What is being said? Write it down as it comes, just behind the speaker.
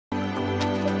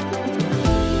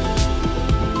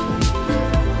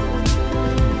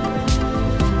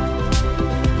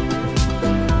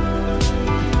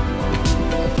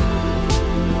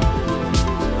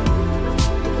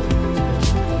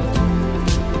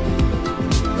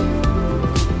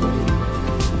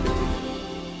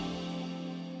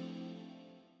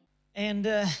And,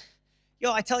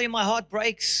 I tell you, my heart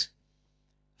breaks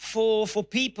for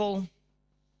people,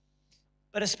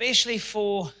 but especially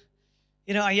for,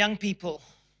 our young people.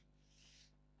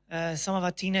 Some of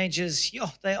our teenagers,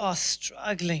 they are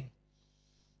struggling.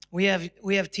 We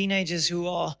have teenagers who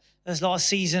are, this last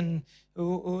season,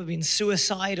 who have been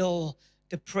suicidal,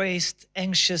 depressed,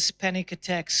 anxious, panic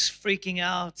attacks, freaking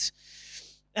out.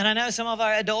 And I know some of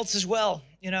our adults as well,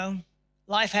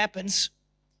 life happens.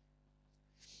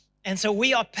 And so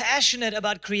we are passionate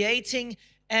about creating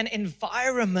an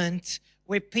environment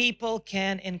where people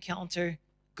can encounter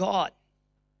God.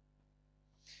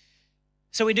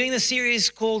 So we're doing this series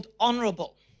called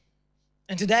Honourable.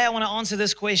 And today I want to answer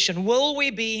this question. Will we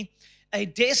be a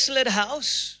desolate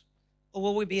house or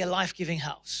will we be a life-giving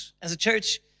house? As a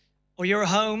church or your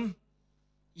home,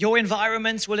 your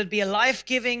environments, will it be a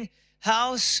life-giving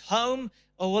house, home,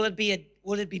 or will it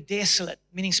be desolate,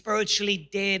 meaning spiritually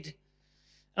dead?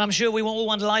 And I'm sure we all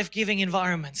want life-giving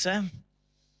environments.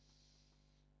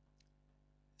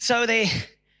 So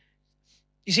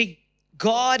you see,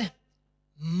 God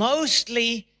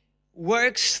mostly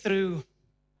works through,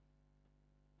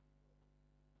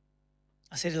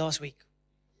 I said it last week,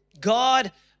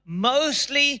 God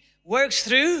mostly works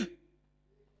through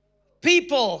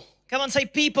people. Come on, say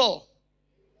people.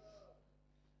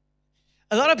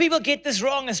 A lot of people get this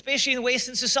wrong, especially in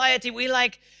Western society. We're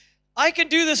like, I can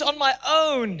do this on my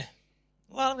own.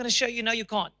 Well, I'm going to show you, no, you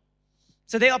can't.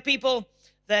 So there are people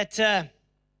that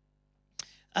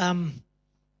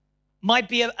might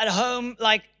be at home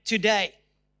like today,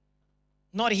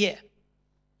 not here,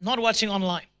 not watching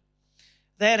online.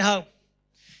 They're at home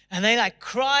and they're like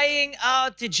crying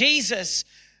out to Jesus,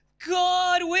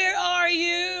 God, where are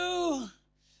you?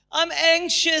 I'm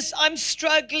anxious, I'm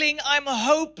struggling, I'm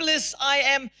hopeless,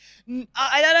 I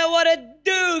don't know what to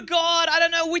do, God. I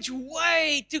don't know which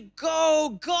way to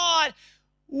go. God,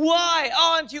 why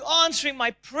aren't you answering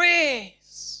my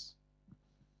prayers?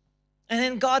 And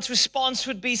then God's response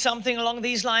would be something along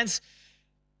these lines.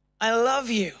 I love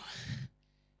you.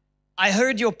 I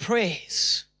heard your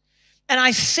prayers. And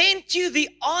I sent you the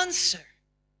answer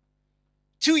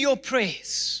to your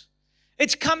prayers.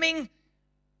 It's coming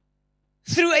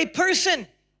through a person.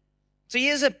 So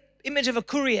here's an image of a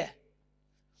courier.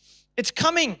 It's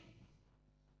coming.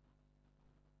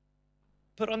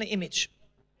 Put on the image.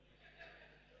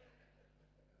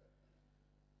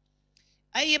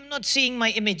 I am not seeing my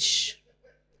image.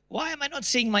 Why am I not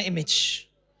seeing my image?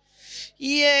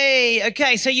 Yay.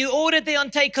 Okay, so you ordered the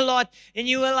Take-A-Lot and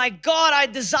you were like, God, I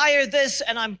desire this,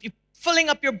 and you're filling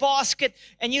up your basket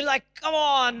and you're like, come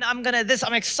on, I'm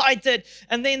excited.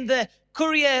 And then the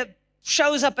courier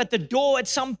shows up at the door at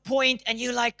some point and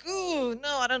you're like, ooh,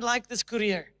 no, I don't like this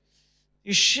courier.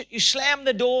 You slam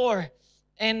the door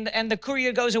and the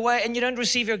courier goes away and you don't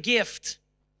receive your gift.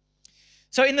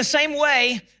 So in the same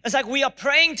way, it's like we are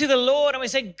praying to the Lord and we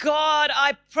say, God,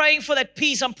 I'm praying for that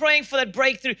peace. I'm praying for that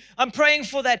breakthrough. I'm praying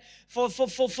for that, for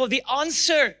the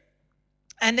answer.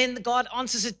 And then God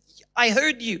answers it, I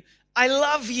heard you. I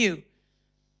love you.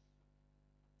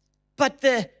 But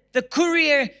the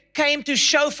courier came to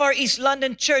Shofar East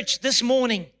London church this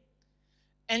morning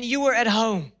and you were at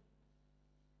home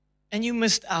and you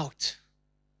missed out.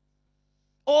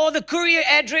 Or the courier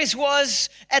address was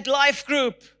at Life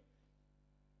Group.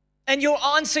 And your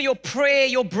answer, your prayer,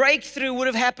 your breakthrough would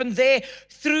have happened there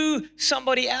through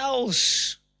somebody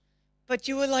else. But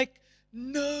you were like,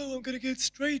 no, I'm going to get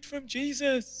straight from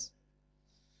Jesus.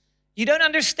 You don't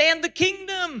understand the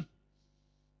kingdom.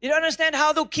 You don't understand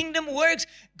how the kingdom works.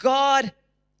 God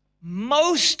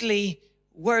mostly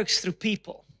works through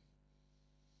people.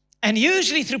 And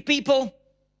usually through people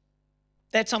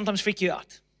that sometimes freak you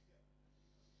out.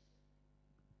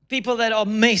 People that are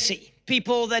messy.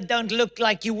 People that don't look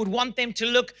like you would want them to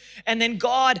look. And then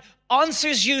God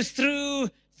answers you through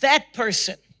that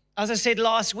person. As I said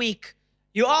last week,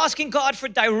 you're asking God for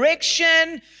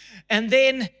direction. And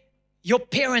then your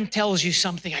parent tells you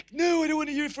something like, no, I don't want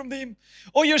to hear from them.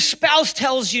 Or your spouse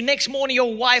tells you, next morning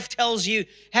your wife tells you,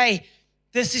 hey,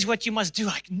 this is what you must do.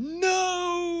 Like,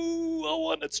 no, I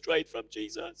want it straight from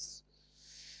Jesus.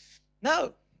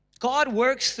 No, God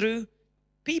works through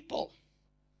people.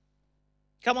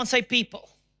 Come on, say people.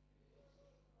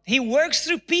 He works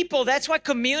through people. That's why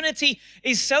community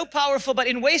is so powerful. But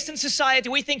in Western society,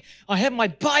 we think, I have my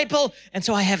Bible, and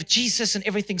so I have Jesus and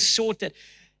everything's sorted.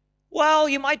 Well,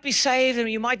 you might be saved and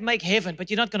you might make heaven,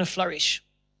 but you're not going to flourish.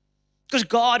 Because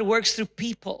God works through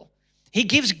people. He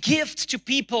gives gifts to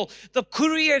people. The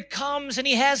courier comes and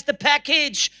he has the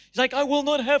package. He's like, I will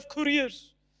not have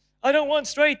couriers. I don't want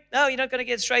straight. No, you're not going to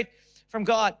get straight from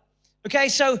God. Okay,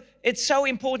 so it's so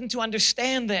important to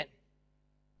understand that.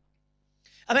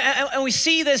 I mean, and we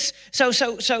see this. So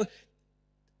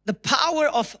the power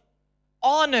of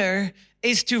honor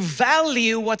is to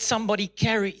value what somebody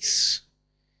carries,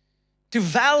 to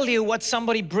value what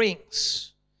somebody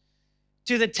brings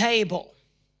to the table.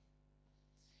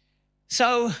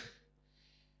 So,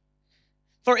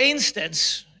 for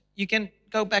instance, you can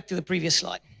go back to the previous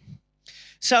slide.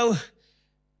 So,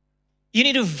 you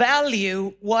need to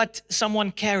value what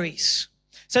someone carries.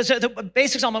 So the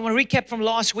basic example, I'm going to recap from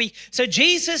last week. So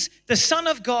Jesus, the Son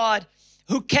of God,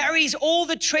 who carries all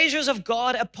the treasures of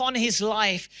God upon his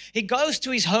life, he goes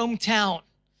to his hometown.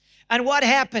 And what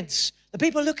happens? The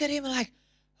people look at him like,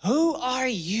 who are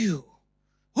you?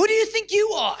 Who do you think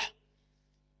you are?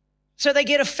 So they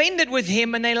get offended with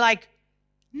him and they're like,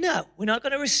 no, we're not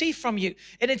going to receive from you.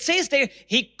 And it says there,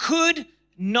 he could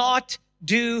not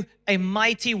do a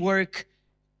mighty work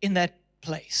in that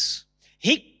place.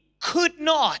 He could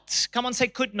not. Come on, say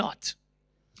could not.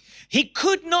 He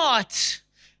could not.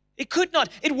 It could not.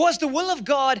 It was the will of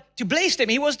God to bless them.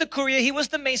 He was the courier. He was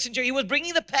the messenger. He was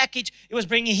bringing the package. He was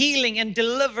bringing healing and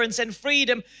deliverance and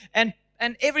freedom and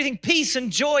everything, peace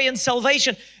and joy and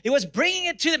salvation. He was bringing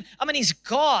it to them. I mean, he's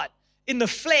God in the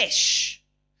flesh.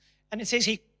 And it says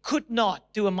he could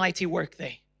not do a mighty work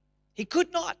there. He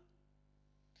could not.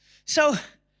 So,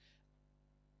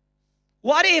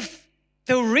 what if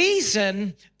the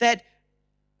reason that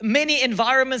many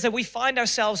environments that we find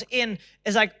ourselves in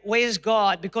is like, where's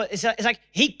God? Because it's like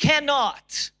he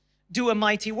cannot do a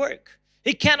mighty work.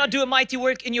 He cannot do a mighty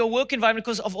work in your work environment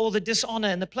because of all the dishonor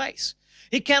in the place.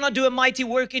 He cannot do a mighty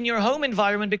work in your home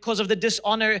environment because of the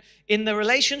dishonor in the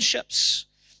relationships.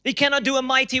 He cannot do a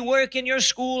mighty work in your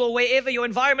school or wherever your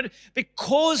environment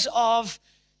because of,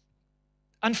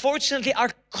 unfortunately, our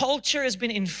culture has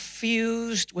been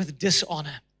infused with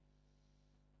dishonor.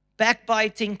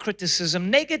 Backbiting,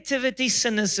 criticism, negativity,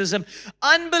 cynicism,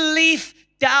 unbelief,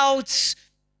 doubts,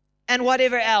 and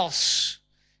whatever else.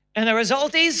 And the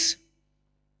result is,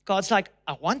 God's like,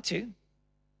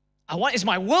 it's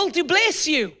my will to bless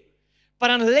you. But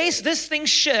unless this thing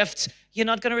shifts, you're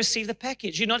not going to receive the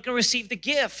package. You're not going to receive the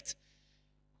gift.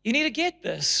 You need to get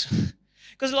this.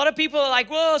 Because a lot of people are like,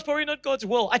 well, it's probably not God's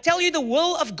will. I tell you, the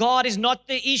will of God is not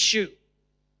the issue.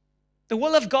 The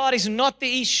will of God is not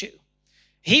the issue.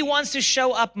 He wants to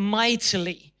show up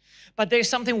mightily. But there's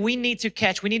something we need to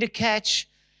catch. We need to catch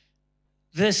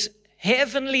this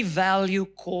heavenly value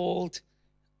called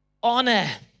honor.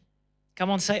 Come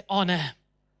on, say honor.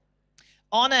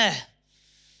 Honor.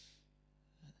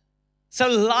 So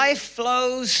life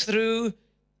flows through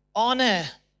honor.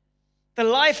 The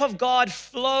life of God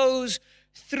flows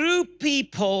through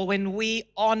people when we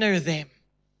honor them.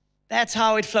 That's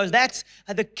how it flows. That's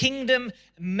the kingdom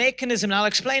mechanism. And I'll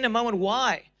explain in a moment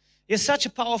why. There's such a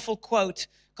powerful quote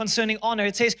concerning honor.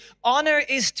 It says, honor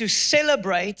is to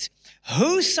celebrate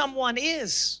who someone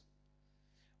is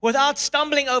without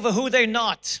stumbling over who they're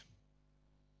not.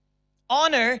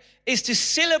 Honor is to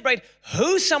celebrate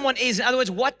who someone is, in other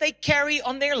words, what they carry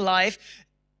on their life,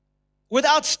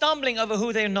 without stumbling over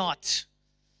who they're not.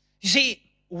 You see,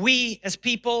 we as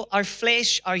people, our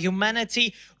flesh, our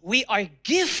humanity, we are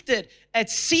gifted at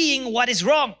seeing what is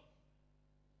wrong.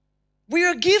 We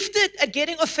are gifted at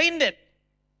getting offended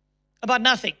about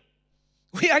nothing.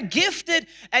 We are gifted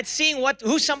at seeing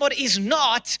who somebody is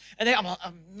not, and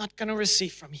I'm not going to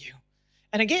receive from you.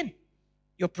 And again,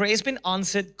 your prayer has been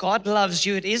answered. God loves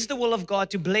you. It is the will of God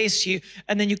to bless you,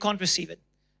 and then you can't receive it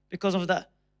because of the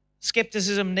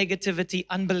skepticism, negativity,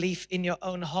 unbelief in your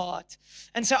own heart.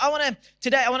 And so I want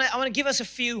to give us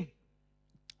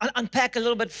unpack a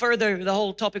little bit further the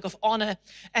whole topic of honor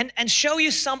and show you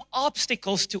some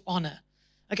obstacles to honor.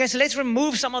 Okay, so let's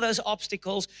remove some of those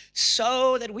obstacles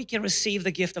so that we can receive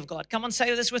the gift of God. Come on,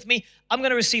 say this with me. I'm going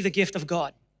to receive the gift of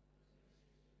God.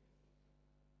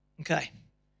 Okay.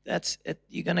 That's it.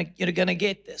 You're gonna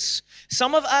get this.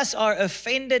 Some of us are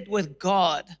offended with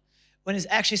God when it's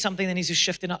actually something that needs to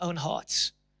shift in our own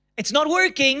hearts. It's not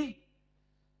working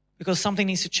because something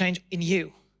needs to change in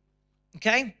you.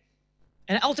 Okay?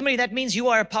 And ultimately that means you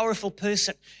are a powerful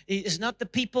person. It's not the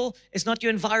people, it's not your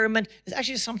environment. It's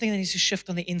actually something that needs to shift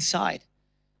on the inside.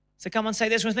 So come on, say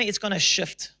this with me. It's gonna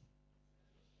shift.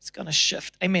 It's going to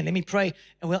shift. Amen. Let me pray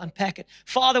and we'll unpack it.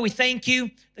 Father, we thank you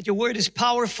that your word is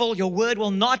powerful. Your word will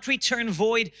not return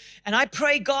void. And I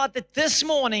pray, God, that this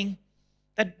morning,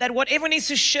 that whatever needs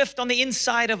to shift on the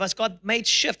inside of us, God, may it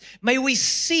shift. May we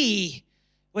see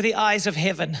with the eyes of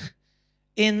heaven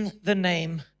in the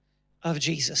name of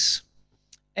Jesus.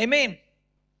 Amen.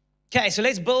 Okay, so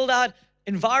let's build out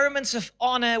environments of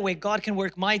honor where God can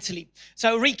work mightily.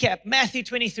 So recap, Matthew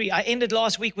 23. I ended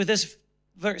last week with this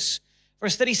verse.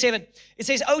 Verse 37, it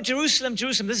says, "Oh, Jerusalem,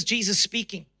 Jerusalem," this is Jesus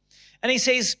speaking. And he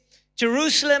says,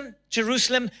 "Jerusalem,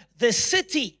 Jerusalem, the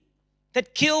city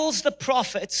that kills the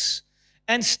prophets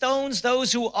and stones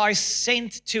those who are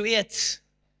sent to it."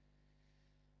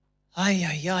 Ay,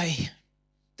 ay, ay.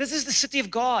 This is the city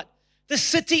of God, the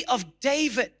city of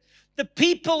David, the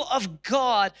people of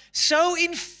God, so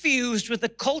infused with the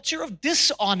culture of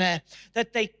dishonor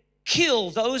that they kill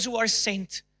those who are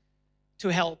sent to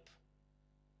help.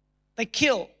 They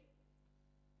kill.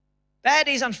 That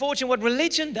is unfortunately what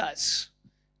religion does.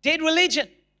 Dead religion.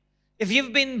 If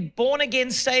you've been born again,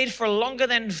 saved for longer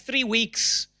than 3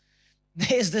 weeks,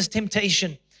 there's this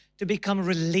temptation to become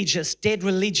religious, dead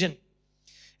religion.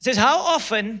 It says, "How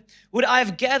often would I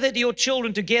have gathered your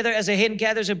children together as a hen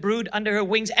gathers a brood under her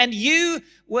wings, and you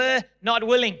were not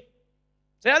willing."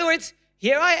 So in other words,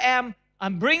 here I am,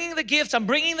 I'm bringing the gifts, I'm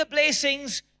bringing the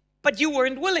blessings, but you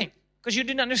weren't willing because you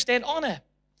didn't understand honor.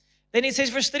 Then it says,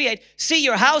 verse 38, "See,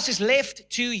 your house is left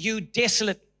to you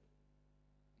desolate."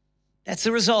 That's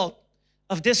the result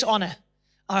of dishonor.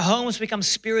 Our homes become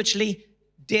spiritually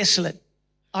desolate.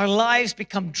 Our lives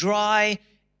become dry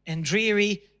and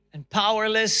dreary and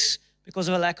powerless because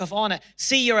of a lack of honor.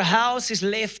 "See, your house is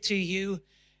left to you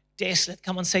desolate."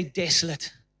 Come on, say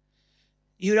desolate.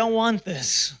 You don't want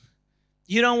this.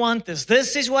 You don't want this.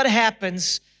 This is what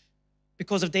happens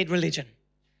because of dead religion.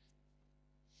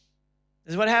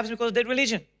 This is what happens because of dead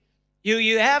religion.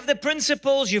 You have the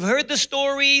principles, you've heard the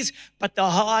stories, but the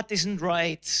heart isn't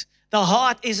right. The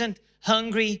heart isn't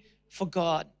hungry for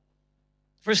God.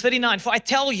 Verse 39, "For I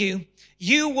tell you,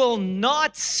 you will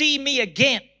not see me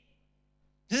again."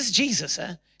 This is Jesus,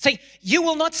 saying, "You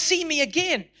will not see me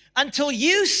again until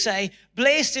you say,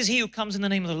 'Blessed is he who comes in the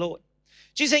name of the Lord.'"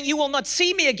 Jesus saying, "You will not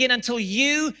see me again until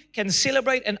you can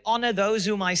celebrate and honor those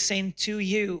whom I send to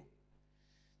you."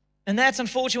 And that's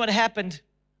unfortunately what happened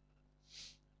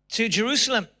to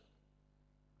Jerusalem.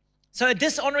 So a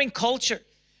dishonoring culture,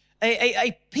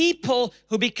 a people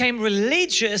who became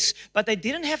religious, but they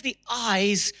didn't have the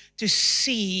eyes to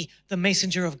see the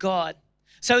messenger of God.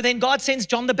 So then God sends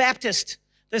John the Baptist,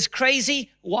 this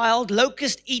crazy, wild,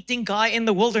 locust-eating guy in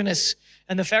the wilderness.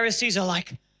 And the Pharisees are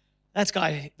like, that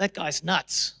guy's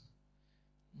nuts.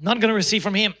 Not going to receive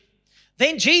from him.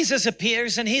 Then Jesus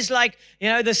appears and he's like,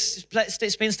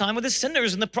 spends time with the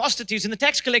sinners and the prostitutes and the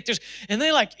tax collectors. And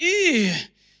they're like, ew,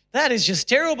 that is just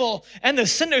terrible. And the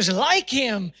sinners like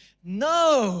him.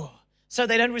 No. So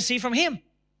they don't receive from him.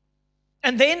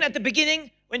 And then at the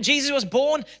beginning, when Jesus was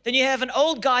born, then you have an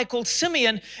old guy called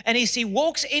Simeon, and he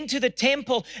walks into the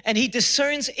temple and he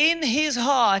discerns in his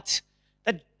heart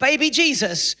that baby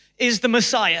Jesus is the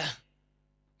Messiah.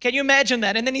 Can you imagine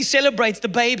that? And then he celebrates the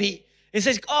baby. He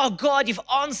says, "Oh God, you've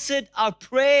answered our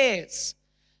prayers."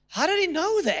 How did he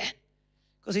know that?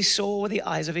 Because he saw with the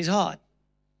eyes of his heart.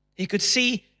 He could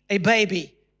see a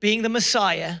baby being the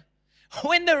Messiah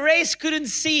when the rest couldn't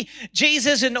see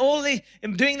Jesus and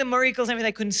doing the miracles and everything.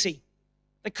 They couldn't see.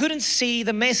 They couldn't see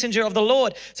the messenger of the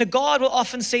Lord. So God will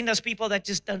often send us people that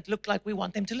just don't look like we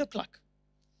want them to look like.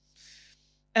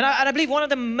 And I believe one of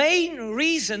the main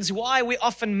reasons why we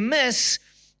often miss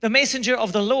the messenger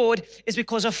of the Lord is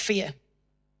because of fear.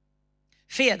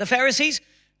 Fear. The Pharisees,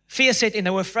 fear set in. They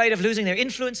were afraid of losing their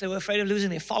influence. They were afraid of losing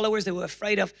their followers. They were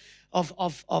afraid of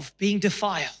being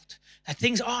defiled. That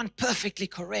things aren't perfectly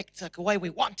correct like the way we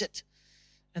want it.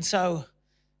 And so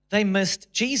they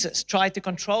missed Jesus, tried to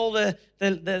control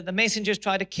the messengers,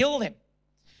 tried to kill them.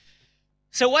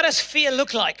 So what does fear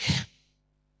look like?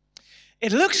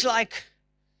 It looks like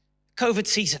COVID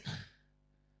season.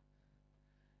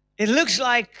 It looks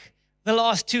like the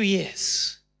last 2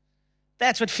 years.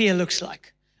 That's what fear looks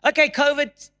like. Okay,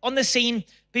 COVID on the scene,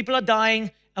 people are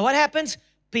dying. And what happens?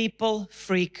 People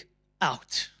freak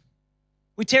out.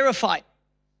 We're terrified.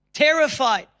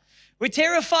 Terrified. We're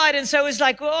terrified. And so it's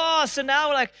like, oh, so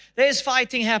now like there's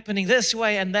fighting happening this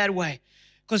way and that way.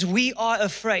 Because we are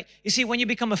afraid. You see, when you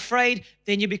become afraid,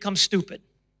 then you become stupid.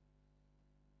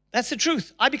 That's the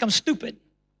truth. I become stupid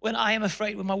when I am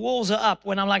afraid, when my walls are up,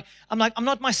 when I'm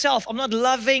not myself. I'm not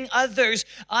loving others.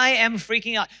 I am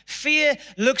freaking out. Fear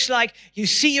looks like you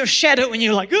see your shadow and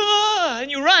you're like, ah, and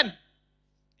you run.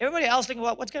 Everybody else thinking,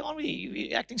 well, what's going on with you?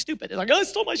 You're acting stupid. They're like, oh, it's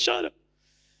still my shadow.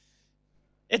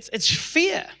 It's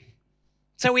fear.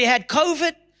 So we had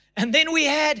COVID, and then we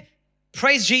had,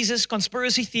 praise Jesus,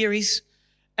 conspiracy theories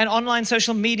and online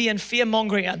social media and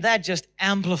fear-mongering, and that just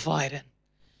amplified it.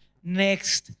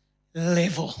 Next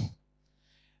level.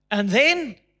 And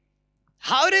then,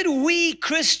 how did we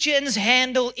Christians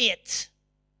handle it?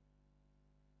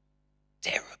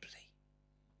 Terribly.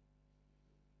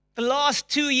 The last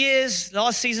 2 years,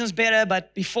 last season's better,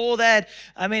 but before that,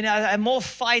 I had more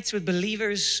fights with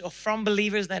believers or from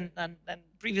believers than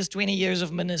previous 20 years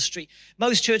of ministry.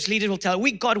 Most church leaders will tell you,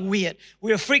 we got weird.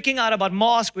 We were freaking out about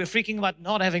masks. We were freaking about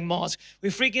not having masks. We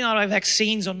were freaking out about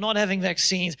vaccines or not having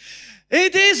vaccines.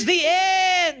 It is the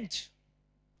end.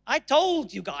 I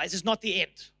told you guys it's not the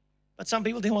end, but some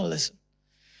people didn't want to listen.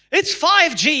 It's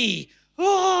 5G,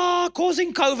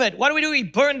 causing COVID. What do? We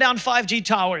burn down 5G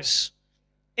towers.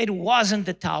 It wasn't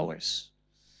the towers.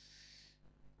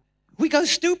 We go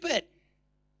stupid.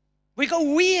 We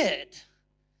go weird.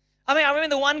 I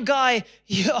remember the one guy,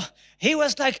 he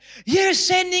was like, you're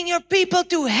sending your people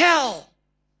to hell.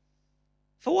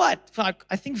 For what?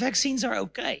 I think vaccines are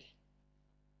okay.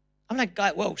 I'm like,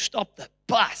 guy, whoa, stop the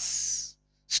bus.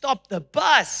 Stop the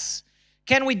bus.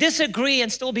 Can we disagree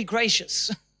and still be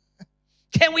gracious?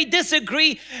 Can we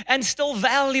disagree and still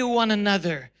value one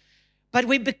another? But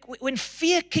when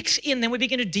fear kicks in, then we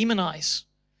begin to demonize.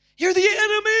 You're the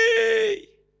enemy.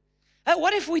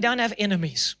 What if we don't have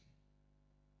enemies?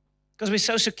 Because we're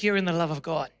so secure in the love of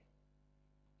God.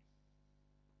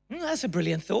 That's a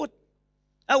brilliant thought.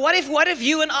 What if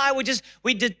you and I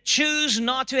we did choose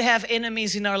not to have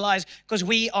enemies in our lives because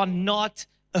we are not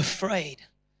afraid,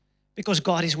 because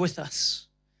God is with us.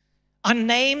 Our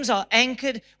names are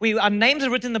anchored. Our names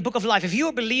are written in the book of life. If you're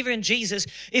a believer in Jesus,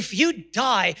 if you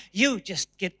die, you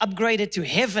just get upgraded to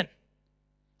heaven.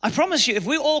 I promise you, if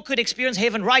we all could experience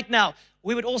heaven right now,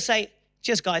 we would all say,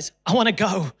 cheers, guys, I want to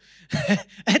go.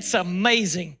 It's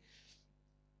amazing.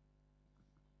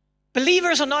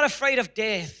 Believers are not afraid of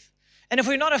death. And if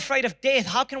we're not afraid of death,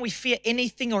 how can we fear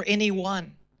anything or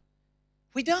anyone?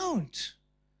 We don't.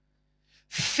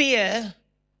 Fear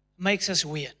makes us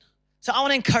weird. So I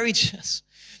want to encourage us.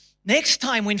 Next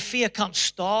time when fear comes,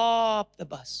 stop the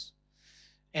bus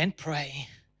and pray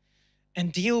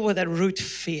and deal with that root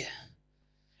fear.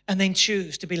 And then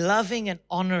choose to be loving and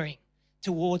honoring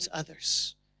towards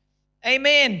others.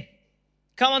 Amen.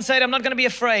 Come on, say it. I'm not going to be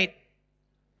afraid.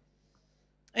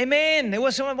 Amen. There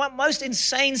was one most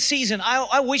insane season.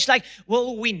 I wish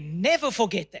we never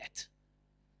forget that.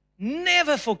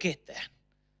 Never forget that.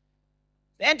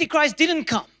 The Antichrist didn't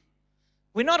come.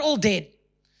 We're not all dead.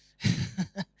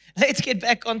 Let's get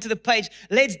back onto the page.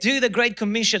 Let's do the Great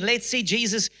Commission. Let's see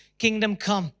Jesus' kingdom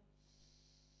come.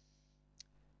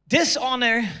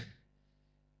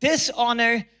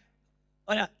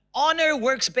 Honor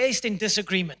works best in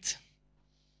disagreement.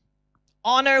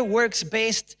 Honor works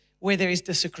best where there is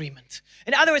disagreement.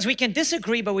 In other words, we can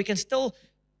disagree, but we can still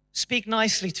speak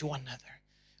nicely to one another.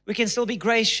 We can still be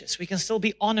gracious. We can still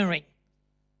be honoring.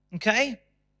 Okay?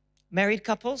 Married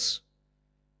couples,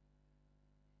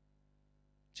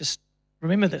 just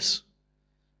remember this.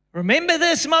 Remember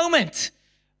this moment.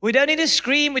 We don't need to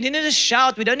scream. We don't need to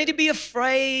shout. We don't need to be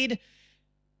afraid.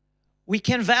 We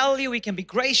can value. We can be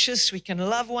gracious. We can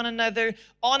love one another.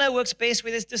 Honor works best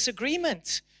where there's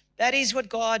disagreement. That is what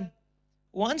God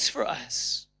wants for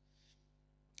us.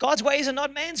 God's ways are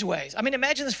not man's ways.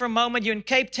 Imagine this for a moment. You're in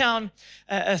Cape Town.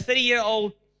 A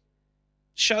 30-year-old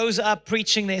shows up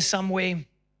preaching there somewhere.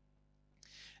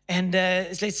 And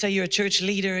let's say you're a church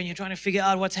leader and you're trying to figure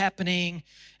out what's happening.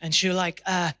 And you're like,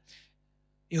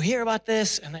 you hear about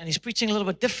this, and he's preaching a little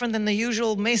bit different than the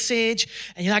usual message.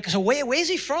 And you're like, so where's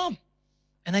he from?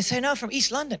 And they say, no, from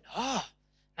East London. Oh,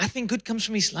 nothing good comes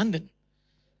from East London.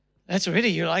 That's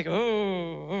already, you're like,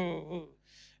 oh.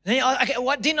 Then you're like, okay,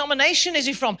 what denomination is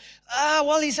he from?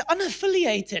 Well, he's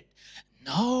unaffiliated.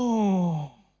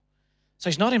 No. So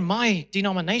he's not in my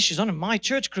denomination. He's not in my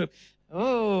church group.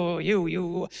 Oh,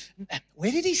 you.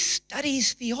 Where did he study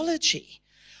his theology?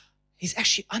 He's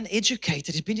actually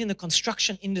uneducated. He's been in the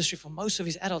construction industry for most of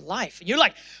his adult life. And you're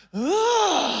like,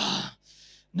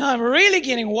 no, I'm really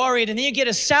getting worried. And then you get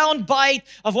a sound bite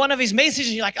of one of his messages.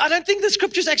 And you're like, I don't think the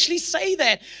scriptures actually say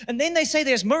that. And then they say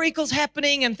there's miracles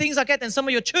happening and things like that. And some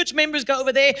of your church members go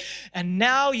over there. And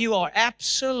now you are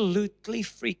absolutely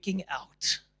freaking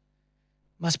out.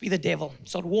 Must be the devil.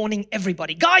 Start warning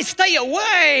everybody. Guys, stay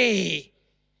away.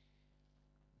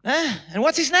 And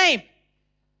what's his name?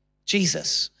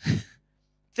 Jesus.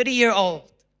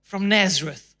 30-year-old from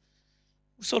Nazareth.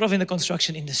 Sort of in the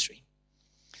construction industry.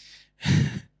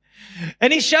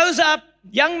 And he shows up,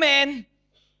 young man,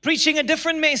 preaching a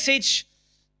different message,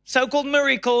 so-called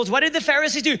miracles. What did the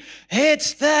Pharisees do?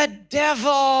 It's the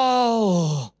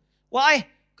devil. Why?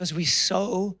 Because we're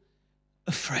so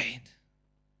afraid.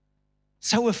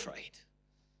 So afraid.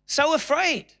 So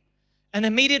afraid. And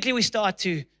immediately we start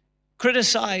to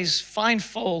criticize, find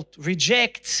fault,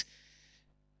 reject.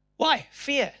 Why?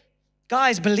 Fear.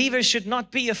 Guys, believers should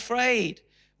not be afraid.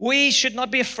 We should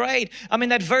not be afraid. I mean,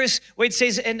 that verse where it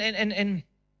says in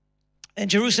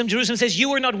Jerusalem says, you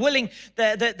were not willing.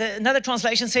 Another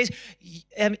translation says,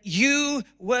 you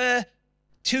were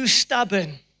too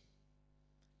stubborn.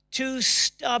 Too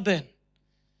stubborn.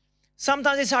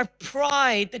 Sometimes it's our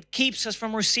pride that keeps us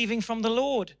from receiving from the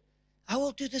Lord. I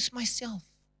will do this myself.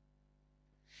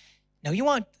 No, you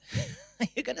won't.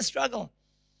 You're going to struggle.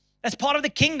 That's part of the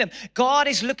kingdom. God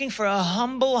is looking for a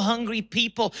humble, hungry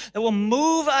people that will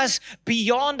move us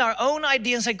beyond our own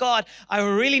ideas and say, God, I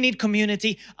really need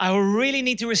community. I really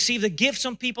need to receive the gifts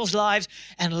on people's lives.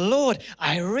 And Lord,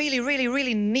 I really, really,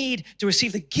 really need to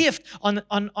receive the gift on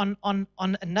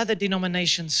another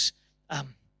denomination's,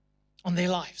 on their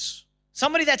lives.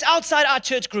 Somebody that's outside our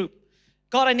church group.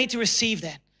 God, I need to receive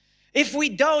that. If we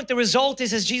don't, the result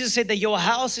is, as Jesus said, that your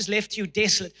house is left to you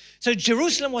desolate. So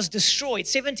Jerusalem was destroyed,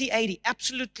 70 AD,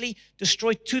 absolutely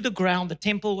destroyed to the ground. The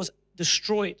temple was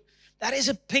destroyed. That is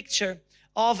a picture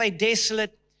of a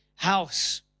desolate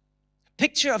house. A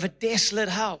picture of a desolate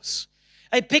house.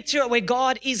 A picture where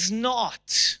God is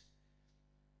not.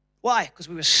 Why? Because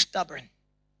we were stubborn.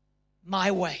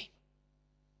 My way.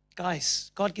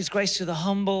 Guys, God gives grace to the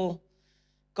humble.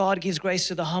 God gives grace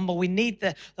to the humble. We need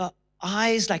the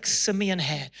eyes like Simeon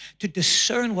had to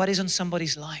discern what is on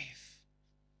somebody's life.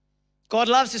 God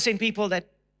loves to send people that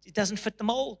it doesn't fit the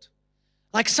mold.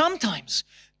 Like sometimes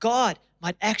God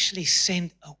might actually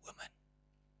send a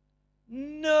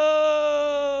woman.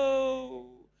 No,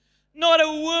 not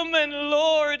a woman,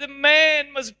 Lord. A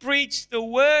man must preach the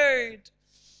word.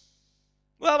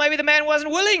 Well, maybe the man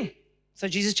wasn't willing, so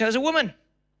Jesus chose a woman.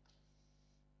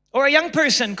 Or a young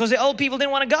person because the old people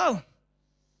didn't want to go.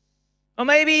 Or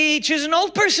maybe he chose an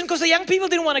old person because the young people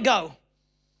didn't want to go.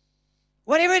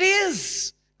 Whatever it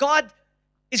is, God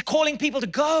is calling people to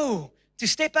go, to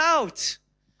step out.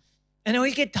 And then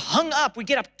we get hung up, we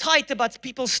get uptight about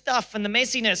people's stuff and the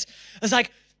messiness. It's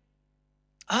like,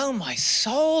 oh, my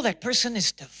soul, that person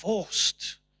is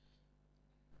divorced.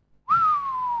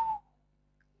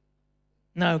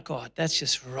 No, God, that's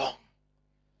just wrong.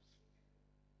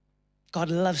 God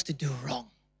loves to do wrong.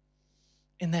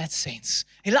 In that sense,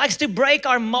 He likes to break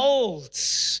our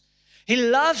molds. He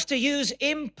loves to use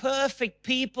imperfect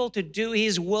people to do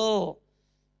His will.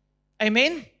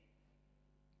 Amen?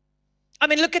 I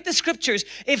mean, look at the scriptures.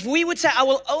 If we would say, I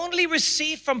will only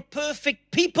receive from perfect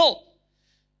people,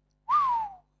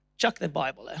 chuck the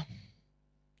Bible out.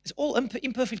 It's all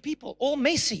imperfect people, all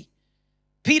messy.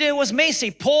 Peter was messy.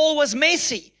 Paul was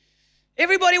messy.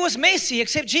 Everybody was messy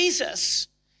except Jesus.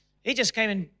 He just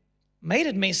came and made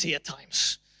it messy at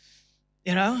times,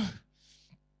 you know?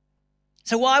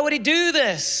 So why would He do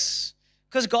this?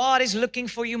 Because God is looking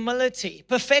for humility.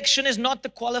 Perfection is not the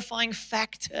qualifying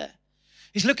factor.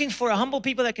 He's looking for a humble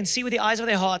people that can see with the eyes of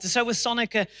their hearts. And so with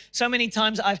Sonica, so many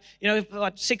times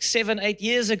about 6, 7, 8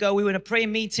 years ago, we were in a prayer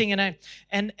meeting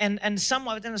and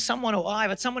someone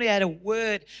had a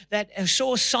word that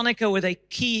saw Sonica with a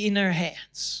key in her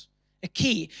hands. A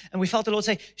key. And we felt the Lord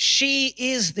say, she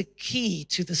is the key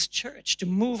to this church to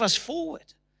move us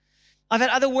forward. I've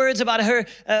had other words about her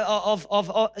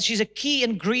she's a key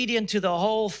ingredient to the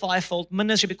whole fivefold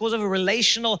ministry because of a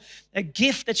relational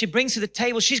gift that she brings to the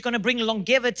table. She's going to bring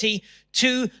longevity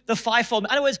to the fivefold. In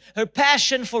other words, her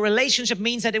passion for relationship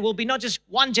means that it will be not just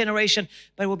one generation,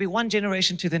 but it will be one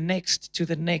generation to the next, to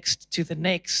the next, to the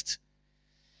next.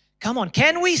 Come on,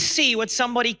 can we see what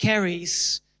somebody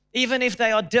carries? Even if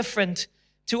they are different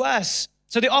to us.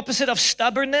 So the opposite of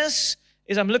stubbornness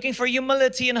is I'm looking for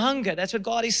humility and hunger. That's what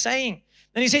God is saying.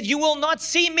 Then He said, you will not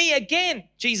see me again,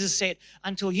 Jesus said,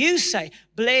 until you say,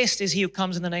 blessed is he who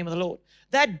comes in the name of the Lord.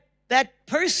 That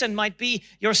person might be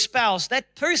your spouse.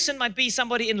 That person might be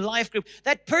somebody in life group.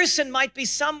 That person might be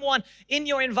someone in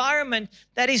your environment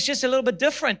that is just a little bit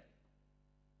different.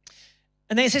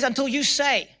 And then He says, until you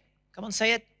say, come on,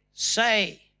 say it,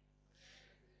 say.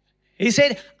 He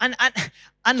said,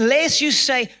 unless you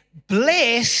say,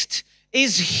 blessed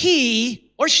is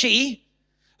he or she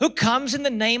who comes in the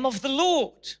name of the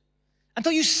Lord.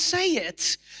 Until you say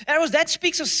it. In other words, that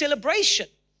speaks of celebration.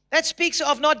 That speaks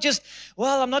of not just,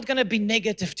 well, I'm not going to be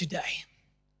negative today.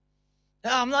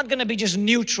 No, I'm not going to be just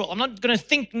neutral. I'm not going to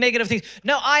think negative things.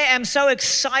 No, I am so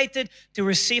excited to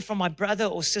receive from my brother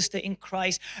or sister in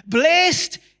Christ.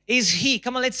 Blessed is he.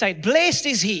 Come on, let's say it. Blessed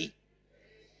is he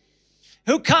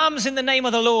who comes in the name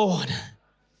of the Lord.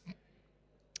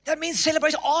 That means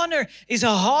celebration. Honor is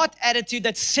a heart attitude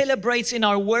that celebrates in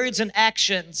our words and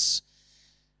actions.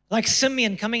 Like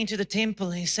Simeon coming into the temple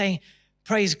and he's saying,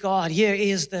 Praise God. Here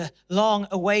is the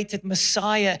long-awaited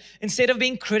Messiah. Instead of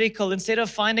being critical, instead of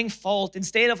finding fault,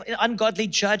 instead of ungodly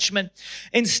judgment,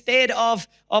 instead of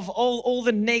all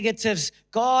the negatives,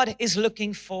 God is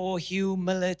looking for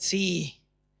humility.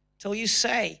 Till you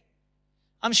say,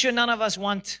 I'm sure none of us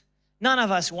want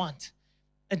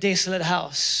a desolate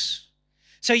house.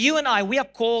 So you and I, we are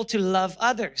called to love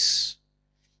others.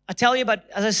 I tell you, but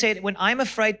as I said, when I'm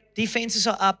afraid, defenses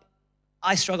are up,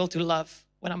 I struggle to love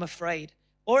when I'm afraid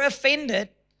or offended.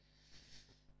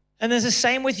 And there's the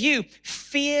same with you.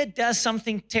 Fear does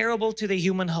something terrible to the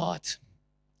human heart.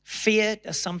 Fear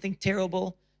does something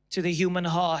terrible to the human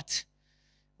heart.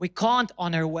 We can't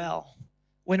honor well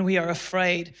when we are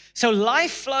afraid. So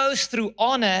life flows through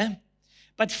honor,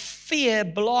 but fear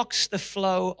blocks the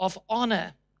flow of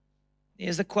honor.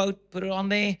 Here's the quote, put it on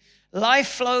there. Life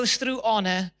flows through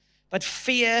honor, but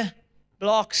fear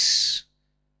blocks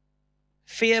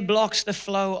the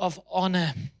flow of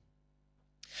honor.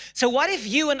 So what if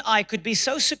you and I could be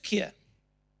so secure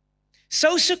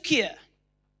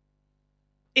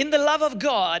in the love of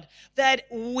God that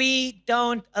we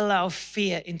don't allow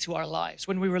fear into our lives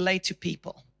when we relate to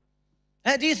people?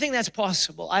 Do you think that's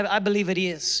possible? I believe it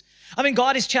is. I mean,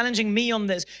 God is challenging me on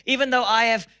this. Even though I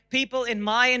have people in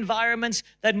my environments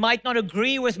that might not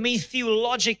agree with me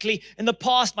theologically, in the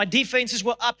past, my defenses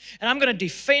were up, and I'm going to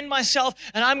defend myself,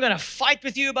 and I'm going to fight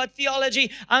with you about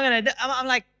theology. I'm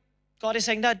like, God is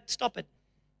saying, no, stop it.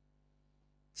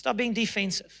 Stop being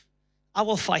defensive. I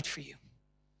will fight for you.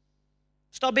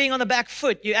 Stop being on the back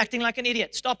foot. You're acting like an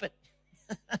idiot. Stop it.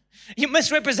 You're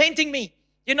misrepresenting me.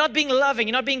 You're not being loving.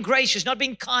 You're not being gracious. You're not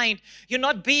being kind. You're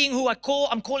not being who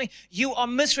I'm calling. You are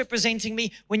misrepresenting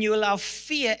me when you allow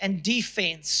fear and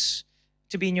defense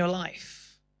to be in your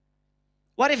life.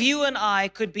 What if you and I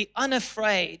could be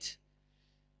unafraid?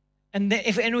 And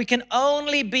we can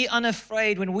only be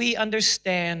unafraid when we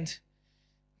understand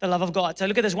the love of God. So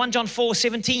look at this, 1 John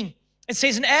 4:17. It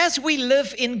says, and as we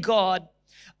live in God,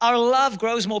 our love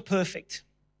grows more perfect.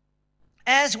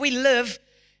 As we live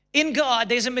in God,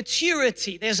 there's a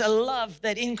maturity, there's a love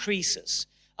that increases.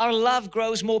 Our love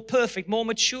grows more perfect, more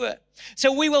mature.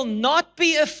 So we will not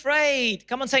be afraid.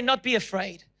 Come on, say, not be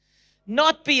afraid.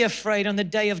 Not be afraid on the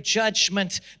day of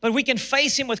judgment, but we can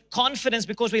face Him with confidence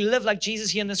because we live like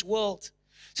Jesus here in this world.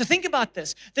 So think about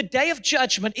this. The day of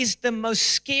judgment is the most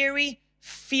scary,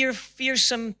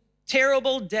 fearsome,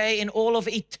 terrible day in all of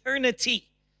eternity.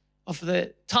 Of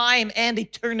the time and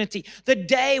eternity. The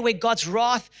day where God's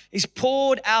wrath is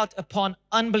poured out upon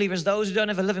unbelievers, those who don't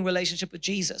have a living relationship with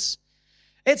Jesus.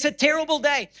 It's a terrible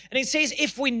day. And it says,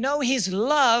 if we know His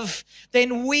love,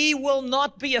 then we will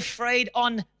not be afraid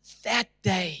on that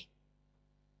day.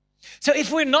 So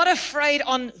if we're not afraid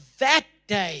on that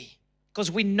day,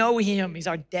 because we know Him, He's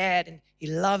our dad and He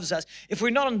loves us. If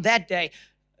we're not on that day,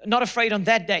 not afraid on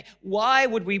that day, why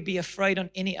would we be afraid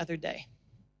on any other day?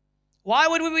 Why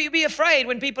would we be afraid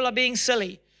when people are being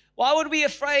silly? Why would we be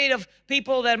afraid of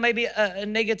people that may be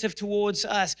negative towards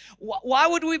us? Why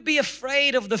would we be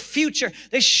afraid of the future?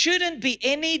 There shouldn't be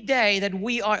any day that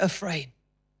we are afraid.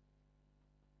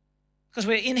 Because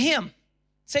we're in Him.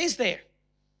 It says there.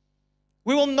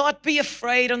 We will not be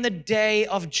afraid on the day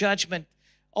of judgment.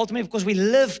 Ultimately, because we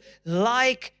live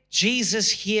like Jesus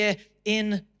here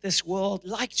in this world.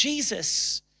 Like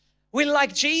Jesus. We're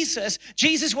like Jesus.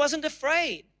 Jesus wasn't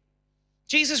afraid.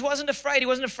 Jesus wasn't afraid. He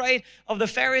wasn't afraid of the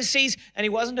Pharisees, and He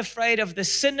wasn't afraid of the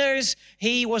sinners.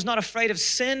 He was not afraid of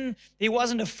sin. He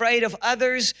wasn't afraid of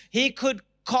others. He could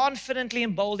confidently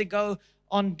and boldly go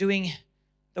on doing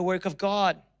the work of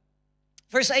God.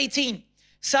 Verse 18,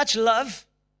 such love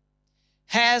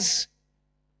has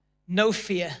no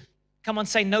fear. Come on,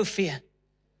 say no fear.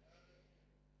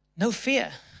 No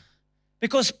fear.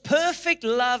 Because perfect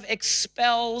love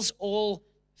expels all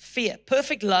fear.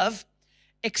 Perfect love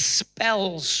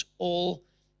expels all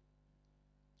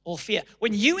fear.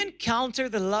 When you encounter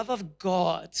the love of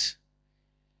God,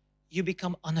 you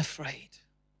become unafraid.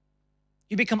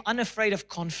 You become unafraid of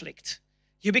conflict.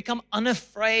 You become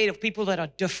unafraid of people that are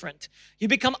different. You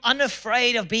become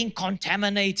unafraid of being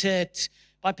contaminated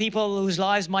by people whose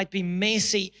lives might be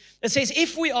messy. It says,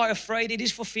 if we are afraid, it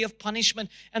is for fear of punishment.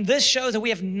 And this shows that we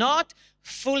have not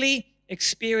fully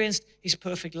experienced His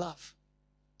perfect love.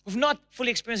 We've not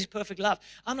fully experienced His perfect love.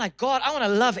 I'm like, God, I want to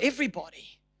love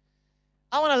everybody.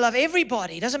 I want to love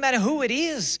everybody. It doesn't matter who it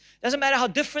is. It doesn't matter how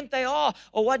different they are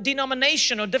or what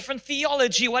denomination or different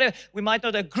theology, whatever. We might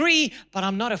not agree, but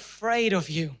I'm not afraid of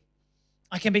you.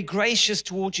 I can be gracious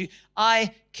towards you.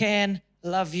 I can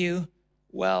love you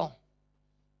well.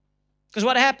 Because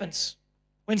what happens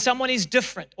when someone is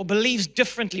different or believes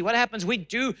differently? What happens? We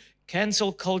do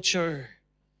cancel culture.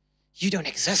 You don't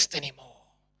exist anymore.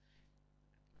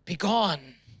 Be gone.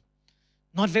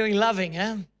 Not very loving,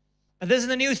 huh? But this is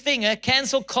the new thing,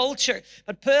 cancel culture.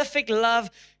 But perfect love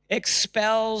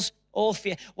expels all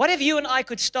fear. What if you and I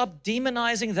could stop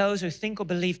demonizing those who think or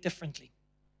believe differently?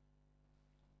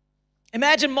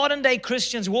 Imagine modern day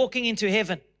Christians walking into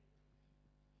heaven.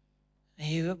 And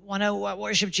you want to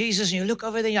worship Jesus and you look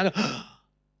over there and you go, oh,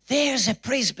 there's a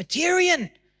Presbyterian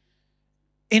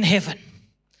in heaven,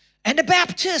 and a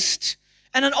Baptist,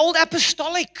 and an old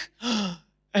apostolic,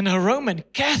 and a Roman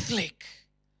Catholic.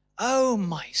 Oh,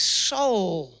 my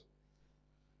soul.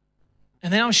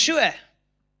 And then I'm sure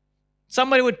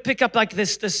somebody would pick up like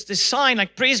this sign,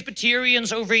 like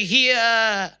Presbyterians over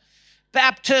here,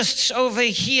 Baptists over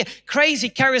here, crazy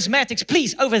charismatics,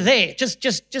 please, over there.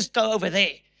 Just go over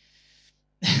there.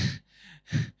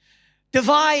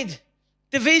 Divide,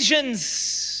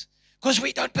 divisions, because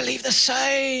we don't believe the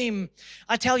same.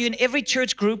 I tell you, in every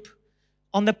church group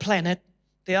on the planet,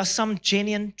 there are some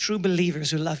genuine, true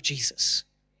believers who love Jesus.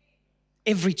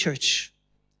 Every church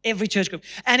group.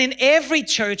 And in every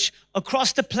church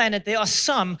across the planet, there are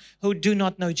some who do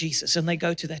not know Jesus, and they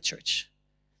go to that church.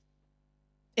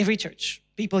 Every church.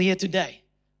 People here today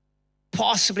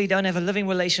possibly don't have a living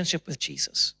relationship with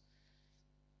Jesus.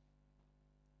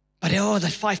 But oh,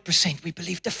 that 5%, we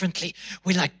believe differently.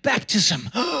 We like baptism.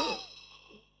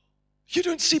 You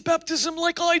don't see baptism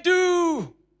like I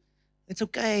do. It's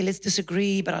okay, let's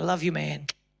disagree, but I love you, man.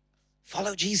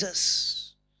 Follow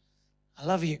Jesus. I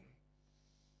love you.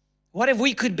 What if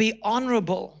we could be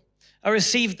honorable? We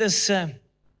received this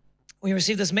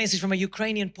message from a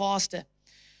Ukrainian pastor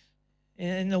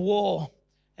in the war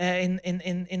in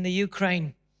the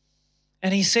Ukraine.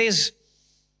 And he says,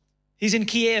 he's in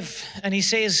Kiev, and he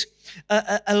says,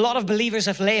 a lot of believers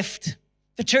have left.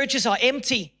 The churches are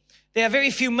empty. There are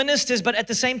very few ministers, but at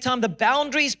the same time, the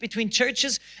boundaries between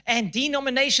churches and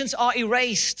denominations are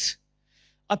erased.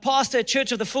 I pastor a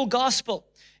church of the full gospel.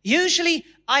 Usually,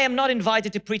 I am not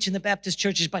invited to preach in the Baptist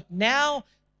churches, but now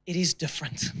it is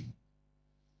different.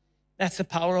 That's the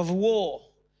power of war.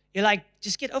 You're like,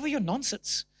 just get over your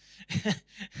nonsense.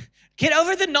 Get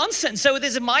over the nonsense. So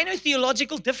there's a minor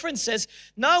theological differences.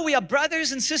 No, we are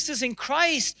brothers and sisters in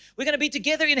Christ. We're going to be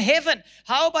together in heaven.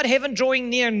 How about heaven drawing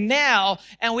near now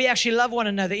and we actually love one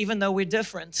another even though we're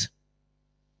different?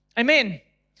 Amen.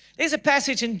 There's a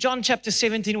passage in John chapter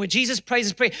 17 where Jesus prays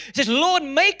his prayer. He says, Lord,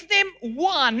 make them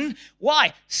one.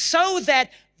 Why? So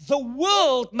that the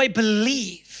world may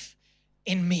believe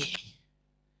in me.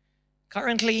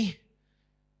 Currently,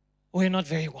 we're not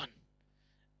very one.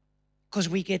 Because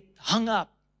we get hung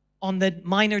up on the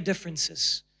minor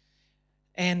differences.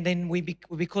 And then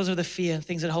because of the fear and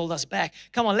things that hold us back.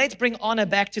 Come on, let's bring honor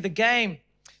back to the game.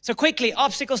 So quickly,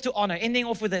 obstacles to honor. Ending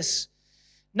off with this.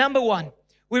 Number one,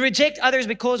 we reject others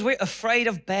because we're afraid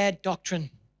of bad doctrine.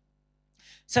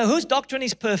 So whose doctrine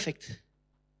is perfect?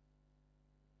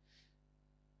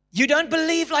 You don't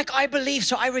believe like I believe,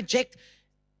 so I reject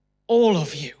all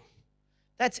of you.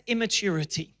 That's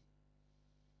immaturity.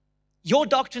 Your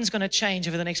doctrine's going to change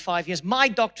over the next 5 years. My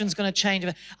doctrine's going to change.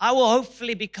 I will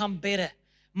hopefully become better,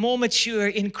 more mature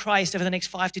in Christ over the next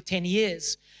 5 to 10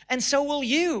 years. And so will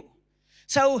you.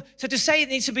 So to say it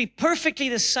needs to be perfectly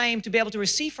the same to be able to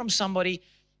receive from somebody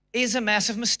is a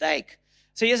massive mistake.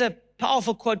 So here's a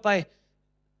powerful quote by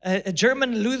a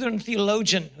German Lutheran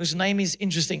theologian whose name is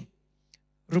interesting,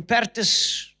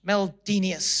 Rupertus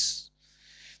Meldenius.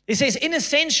 He says, in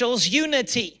essentials,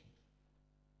 unity.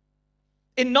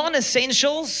 In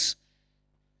non-essentials,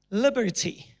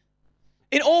 liberty.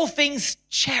 In all things,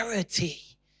 charity.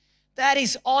 That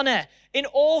is honor. In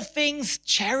all things,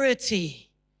 charity.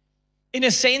 In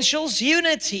essentials,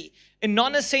 unity. In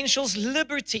non-essentials,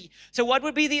 liberty. So what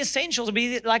would be the essentials? It would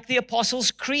be like the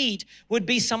Apostles' Creed would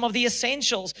be some of the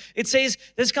essentials. It says,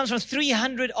 this comes from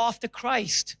 300 after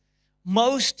Christ.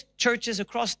 Most churches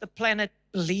across the planet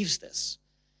believes this.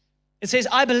 It says,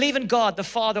 I believe in God, the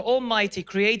Father Almighty,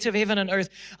 creator of heaven and earth.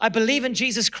 I believe in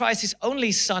Jesus Christ, his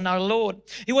only Son, our Lord.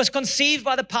 He was conceived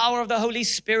by the power of the Holy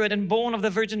Spirit and born of the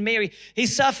Virgin Mary. He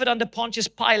suffered under Pontius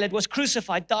Pilate, was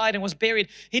crucified, died, and was buried.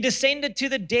 He descended to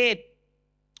the dead.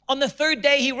 On the third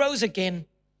day, he rose again.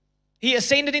 He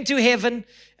ascended into heaven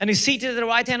and is seated at the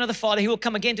right hand of the Father. He will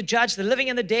come again to judge the living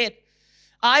and the dead.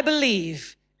 I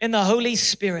believe in the Holy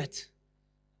Spirit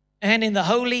and in the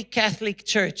Holy Catholic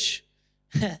Church.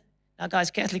 Now,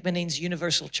 guys, Catholic means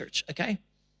universal church, okay?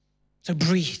 So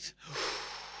breathe.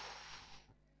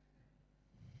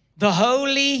 The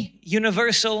holy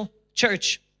universal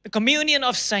church, the communion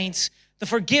of saints, the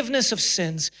forgiveness of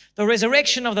sins, the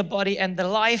resurrection of the body, and the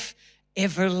life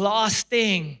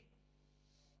everlasting.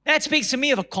 That speaks to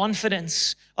me of a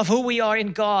confidence of who we are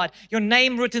in God. Your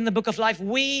name written in the book of life.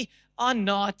 We are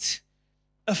not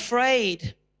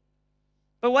afraid.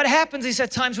 But what happens is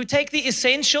at times we take the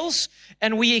essentials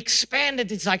and we expand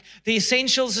it. It's like the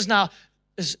essentials is now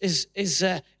is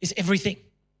everything.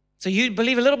 So you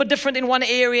believe a little bit different in one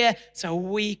area, so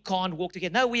we can't walk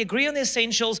together. No, we agree on the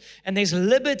essentials, and there's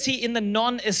liberty in the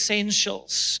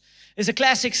non-essentials. There's a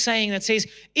classic saying that says,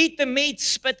 eat the meat,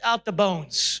 spit out the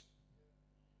bones.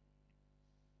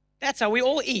 That's how we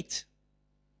all eat.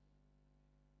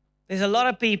 There's a lot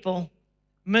of people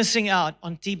missing out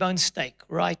on T-bone steak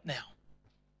right now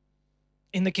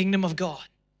in the kingdom of God.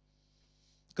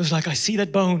 Because like, I see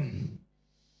that bone.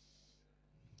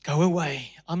 Go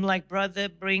away. I'm like, brother,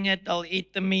 bring it. I'll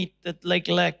eat the meat. That like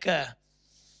lekker.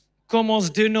 Kom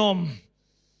ons doen hom.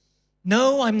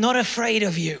 No, I'm not afraid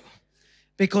of you.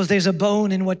 Because there's a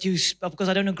bone in what you spoke. Because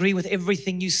I don't agree with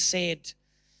everything you said.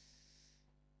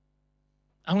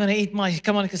 I'm going to eat my,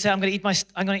 come on, say, I'm going to eat my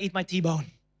T-bone.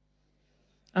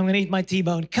 I'm going to eat my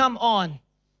T-bone. Come on.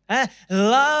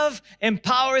 Love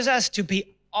empowers us to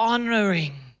be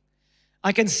honoring.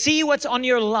 I can see what's on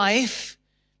your life,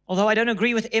 although I don't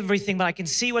agree with everything, but I can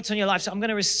see what's on your life. So I'm going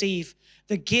to receive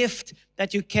the gift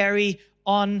that you carry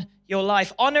on your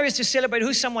life. Honor is to celebrate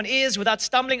who someone is without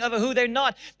stumbling over who they're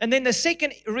not. And then the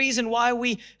second reason why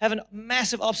we have a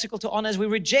massive obstacle to honor is we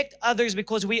reject others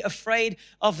because we're afraid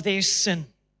of their sin.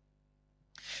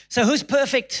 So who's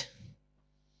perfect?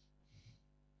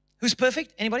 Who's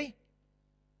perfect? Anybody?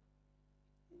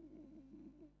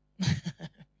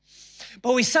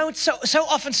 But we're so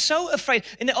often so afraid.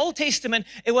 In the Old Testament,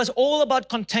 it was all about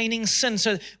containing sin.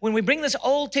 So when we bring this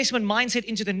Old Testament mindset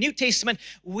into the New Testament,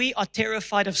 we are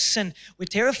terrified of sin. We're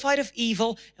terrified of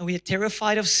evil, and we are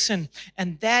terrified of sin.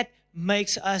 And that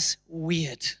makes us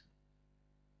weird.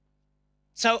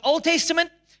 So Old Testament,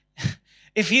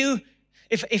 if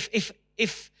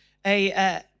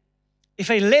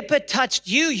a leper touched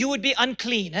you, you would be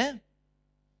unclean. Eh?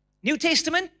 New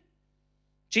Testament,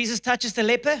 Jesus touches the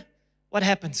leper. What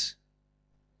happens?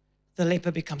 The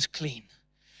leper becomes clean.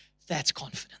 That's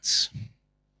confidence.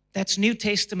 That's New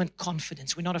Testament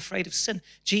confidence. We're not afraid of sin.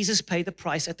 Jesus paid the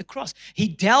price at the cross. He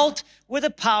dealt with the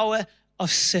power of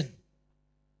sin.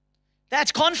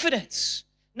 That's confidence.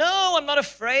 No, I'm not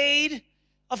afraid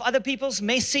of other people's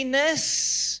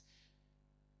messiness.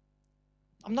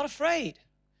 I'm not afraid.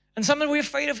 And sometimes we're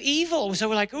afraid of evil. So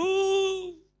we're like,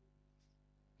 ooh,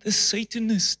 the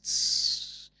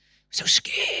Satanists. We're so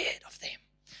scared of them.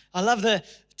 I love the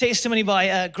testimony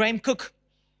by Graham Cook.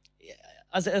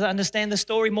 As I understand the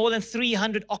story, more than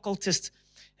 300 occultists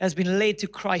has been led to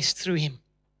Christ through him.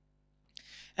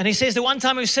 And he says the one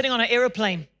time he was sitting on an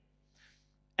airplane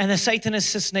and the Satanist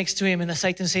sits next to him and the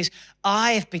Satan says,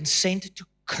 I have been sent to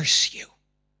curse you.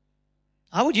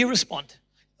 How would you respond?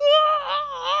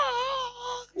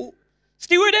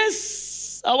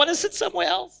 Stewardess, I want to sit somewhere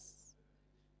else.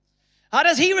 How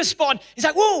does he respond? He's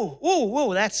like,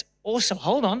 whoa, that's awesome.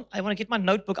 Hold on. I want to get my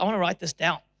notebook. I want to write this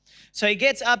down. So he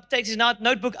gets up, takes his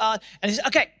notebook out, and he says,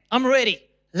 okay, I'm ready.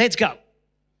 Let's go.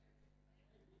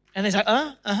 And he's like,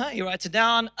 He writes it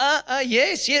down.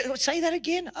 Yes. Say that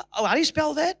again. How do you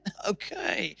spell that?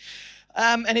 Okay.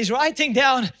 And he's writing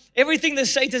down everything the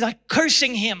Satan's like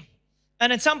cursing him.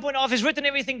 And at some point off, he's written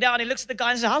everything down. He looks at the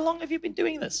guy and says, how long have you been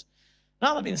doing this?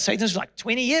 No, I've been in Satan's for like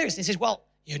 20 years. And he says, well,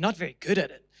 you're not very good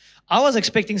at it. I was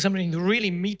expecting something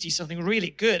really meaty, something really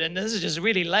good, and this is just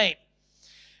really lame.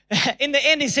 In the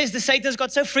end, he says the Satanist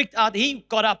got so freaked out, he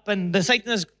got up and the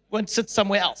Satanist went to sit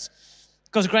somewhere else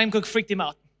because Graham Cook freaked him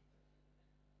out.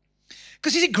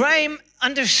 Because you see, Graham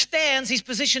understands his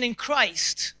position in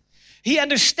Christ. He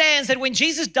understands that when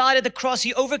Jesus died at the cross,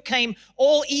 he overcame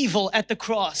all evil at the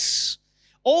cross,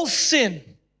 all sin.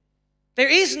 There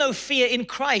is no fear in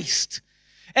Christ.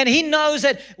 And he knows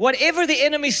that whatever the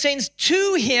enemy sends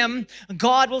to him,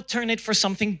 God will turn it for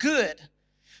something good.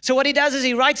 So what he does is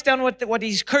he writes down what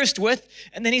he's cursed with,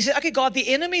 and then he says, okay, God,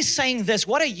 the enemy's saying this.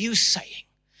 What are you saying?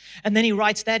 And then he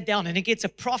writes that down, and he gets a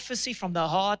prophecy from the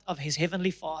heart of his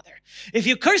heavenly Father. If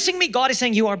you're cursing me, God is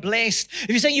saying you are blessed. If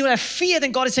you're saying you will have fear,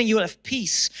 then God is saying you will have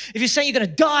peace. If you're saying you're going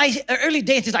to die early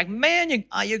death, he's like, man,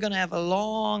 you're going to have a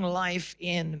long life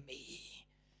in me.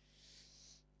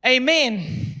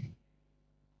 Amen.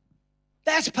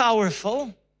 That's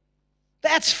powerful.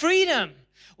 That's freedom.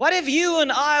 What if you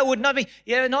and I would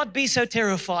not be so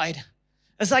terrified?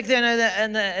 It's like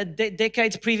in the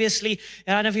decades previously,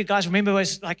 and I don't know if you guys remember, it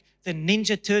was like the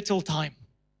Ninja Turtle time.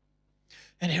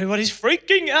 And everybody's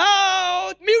freaking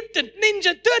out. Mutant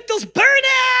Ninja Turtles, burn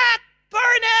it! Burn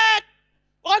it!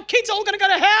 Our kids are all going to go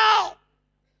to hell.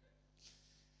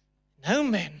 No,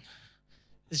 man.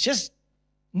 It's just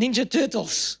Ninja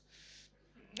Turtles.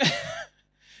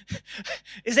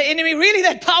 Is the enemy really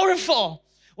that powerful?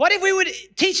 What if we would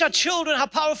teach our children how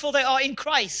powerful they are in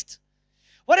Christ?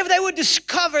 What if they would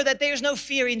discover that there's no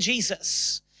fear in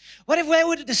Jesus? What if they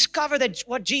would discover that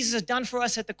what Jesus has done for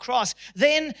us at the cross?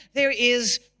 Then there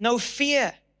is no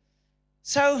fear.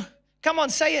 So, come on,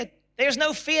 say it. There's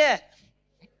no fear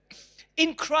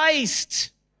in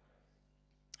Christ.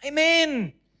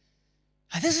 Amen.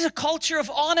 This is a culture of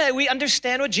honor. We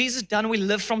understand what Jesus has done. We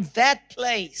live from that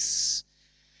place.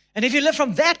 And if you live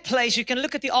from that place, you can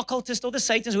look at the occultist or the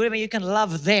Satans, whatever, you can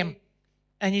love them.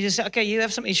 And you just say, okay, you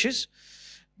have some issues,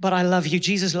 but I love you.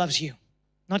 Jesus loves you.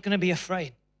 I'm not going to be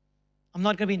afraid. I'm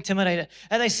not going to be intimidated.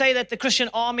 And they say that the Christian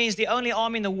army is the only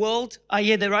army in the world.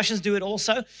 Yeah, the Russians do it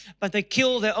also, but they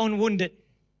kill their own wounded.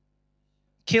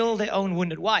 Kill their own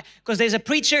wounded. Why? Because there's a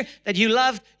preacher that you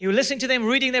loved, you're listening to them,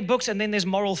 reading their books, and then there's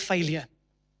moral failure.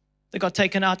 They got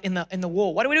taken out in the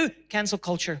war. What do? Cancel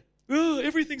culture. Oh,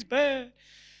 everything's bad.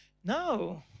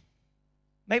 No.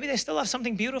 Maybe they still have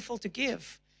something beautiful to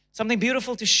give, something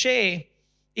beautiful to share,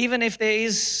 even if there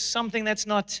is something that's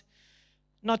not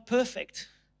perfect.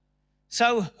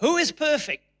 So who is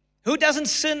perfect? Who doesn't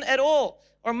sin at all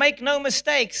or make no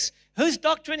mistakes? Whose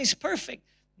doctrine is perfect?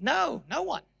 No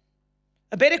one.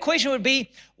 A better question would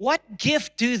be, what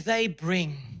gift do they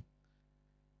bring?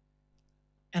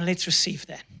 And let's receive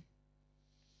that.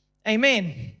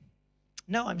 Amen.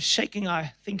 No, I'm shaking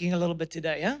our thinking a little bit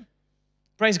today, huh?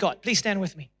 Praise God. Please stand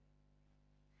with me.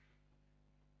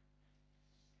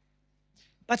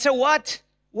 But so what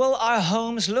will our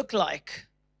homes look like?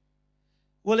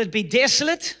 Will it be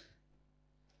desolate?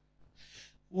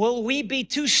 Will we be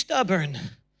too stubborn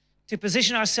to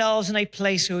position ourselves in a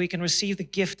place where we can receive the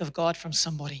gift of God from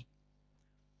somebody?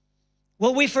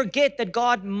 Will we forget that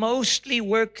God mostly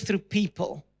works through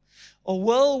people? Or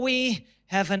will we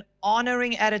have an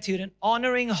honoring attitude, an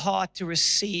honoring heart to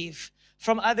receive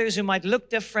from others who might look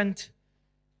different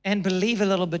and believe a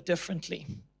little bit differently?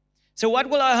 So what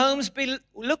will our homes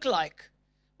look like?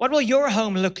 What will your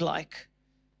home look like?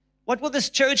 What will this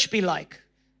church be like?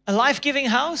 A life-giving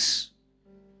house?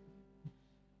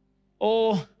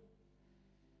 Or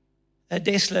a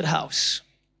desolate house?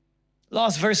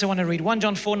 Last verse I want to read, 1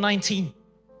 John 4:19.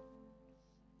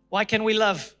 Why can we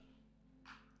love?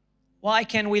 Why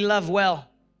can we love well?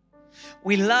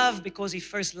 We love because He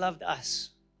first loved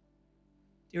us.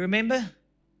 Do you remember?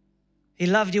 He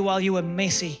loved you while you were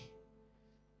messy.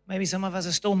 Maybe some of us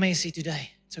are still messy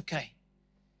today. It's okay.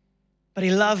 But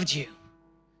He loved you.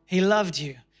 He loved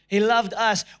you. He loved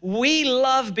us. We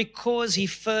love because He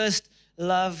first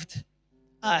loved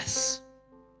us.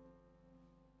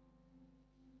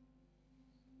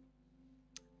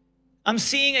 I'm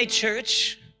seeing a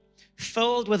church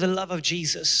filled with the love of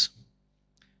Jesus,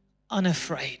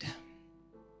 unafraid.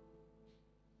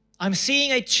 I'm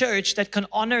seeing a church that can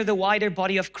honor the wider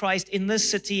body of Christ in this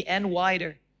city and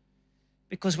wider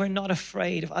because we're not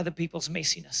afraid of other people's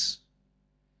messiness.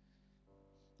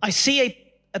 I see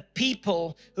a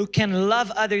people who can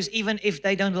love others even if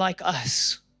they don't like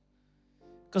us,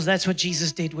 because that's what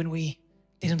Jesus did when we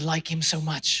didn't like Him so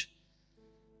much.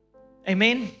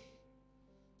 Amen?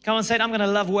 Come on, say it. I'm going to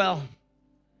love well.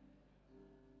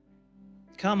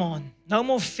 Come on. No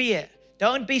more fear.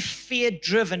 Don't be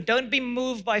fear-driven. Don't be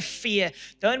moved by fear.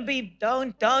 Don't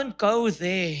go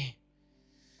there.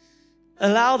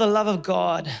 Allow the love of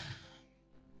God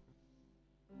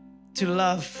to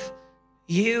love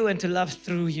you and to love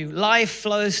through you. Life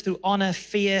flows through honor.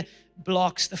 Fear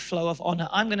blocks the flow of honor.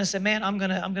 I'm going to say, man, I'm going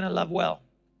to love well.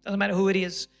 Doesn't matter who it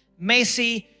is.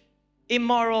 Messy,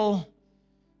 immoral,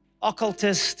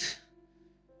 occultist,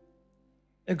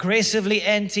 aggressively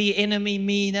anti-enemy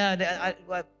me.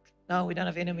 No, we don't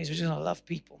have enemies. We're just going to love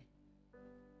people.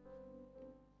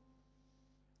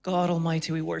 God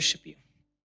Almighty, we worship You.